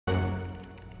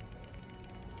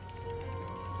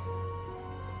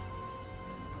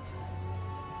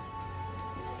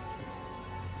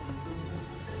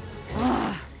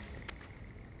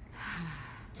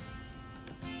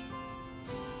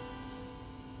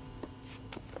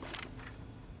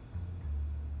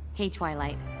Hey,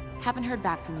 Twilight. Haven't heard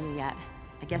back from you yet.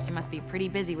 I guess you must be pretty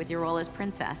busy with your role as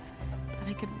princess. But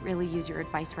I could really use your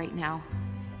advice right now.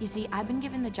 You see, I've been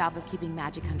given the job of keeping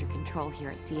magic under control here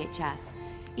at CHS,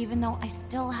 even though I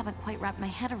still haven't quite wrapped my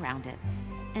head around it.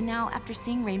 And now, after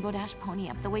seeing Rainbow Dash pony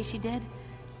up the way she did,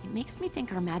 it makes me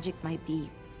think our magic might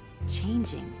be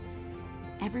changing.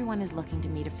 Everyone is looking to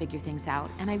me to figure things out,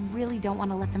 and I really don't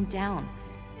want to let them down.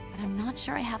 But I'm not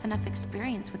sure I have enough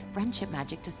experience with friendship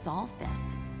magic to solve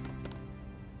this.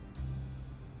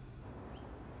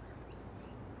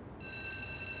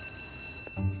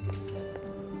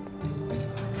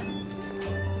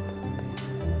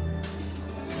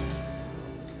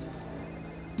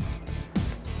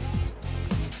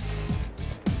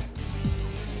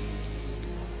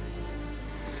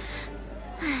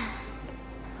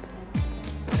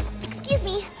 Excuse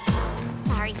me.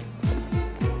 Sorry.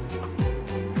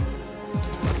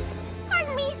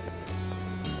 Pardon me.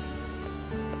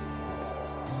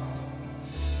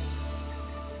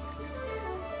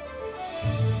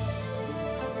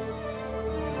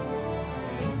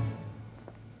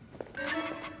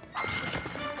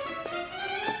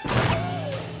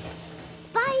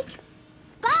 Spike!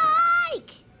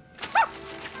 Spike!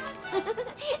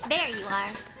 There you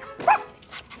are.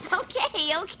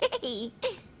 Okay.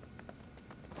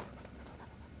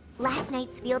 Last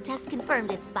night's field test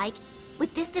confirmed it, Spike.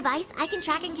 With this device, I can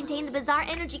track and contain the bizarre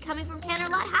energy coming from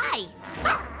Canterlot High.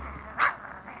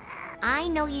 I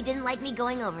know you didn't like me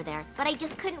going over there, but I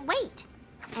just couldn't wait.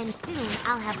 And soon,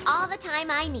 I'll have all the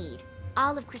time I need.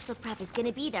 All of Crystal Prep is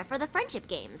gonna be there for the friendship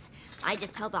games. I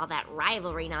just hope all that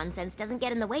rivalry nonsense doesn't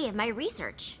get in the way of my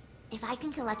research. If I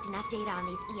can collect enough data on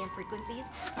these EM frequencies,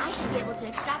 I should be able to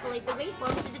extrapolate the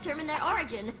waveforms to determine their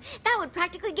origin. That would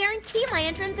practically guarantee my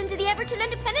entrance into the Everton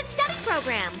Independent Study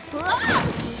Program. Whoa!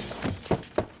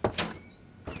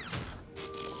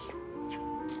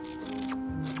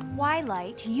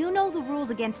 Twilight, you know the rules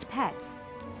against pets.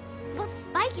 Well,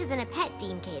 Spike isn't a pet,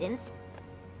 Dean Cadence.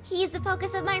 He's the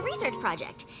focus of my research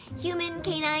project.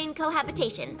 Human-canine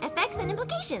cohabitation, effects and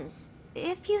implications.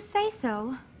 If you say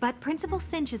so. But Principal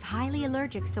Cinch is highly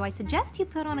allergic, so I suggest you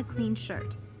put on a clean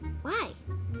shirt. Why?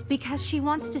 Because she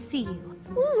wants to see you.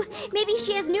 Ooh, maybe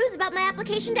she has news about my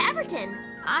application to Everton.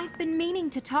 I've been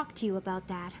meaning to talk to you about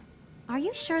that. Are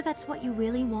you sure that's what you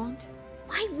really want?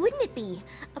 Why wouldn't it be?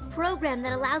 A program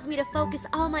that allows me to focus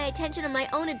all my attention on my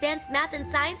own advanced math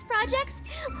and science projects?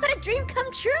 What a dream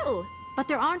come true! But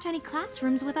there aren't any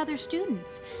classrooms with other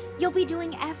students. You'll be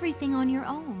doing everything on your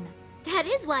own. That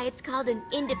is why it's called an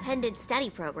independent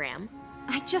study program.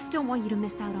 I just don't want you to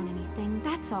miss out on anything,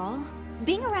 that's all.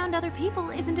 Being around other people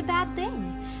isn't a bad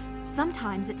thing.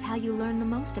 Sometimes it's how you learn the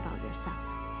most about yourself.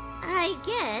 I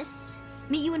guess.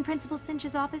 Meet you in Principal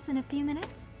Cinch's office in a few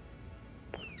minutes?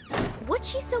 What's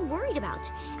she so worried about?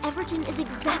 Everton is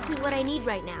exactly what I need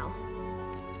right now.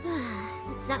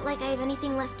 It's not like I have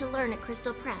anything left to learn at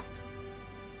Crystal Prep.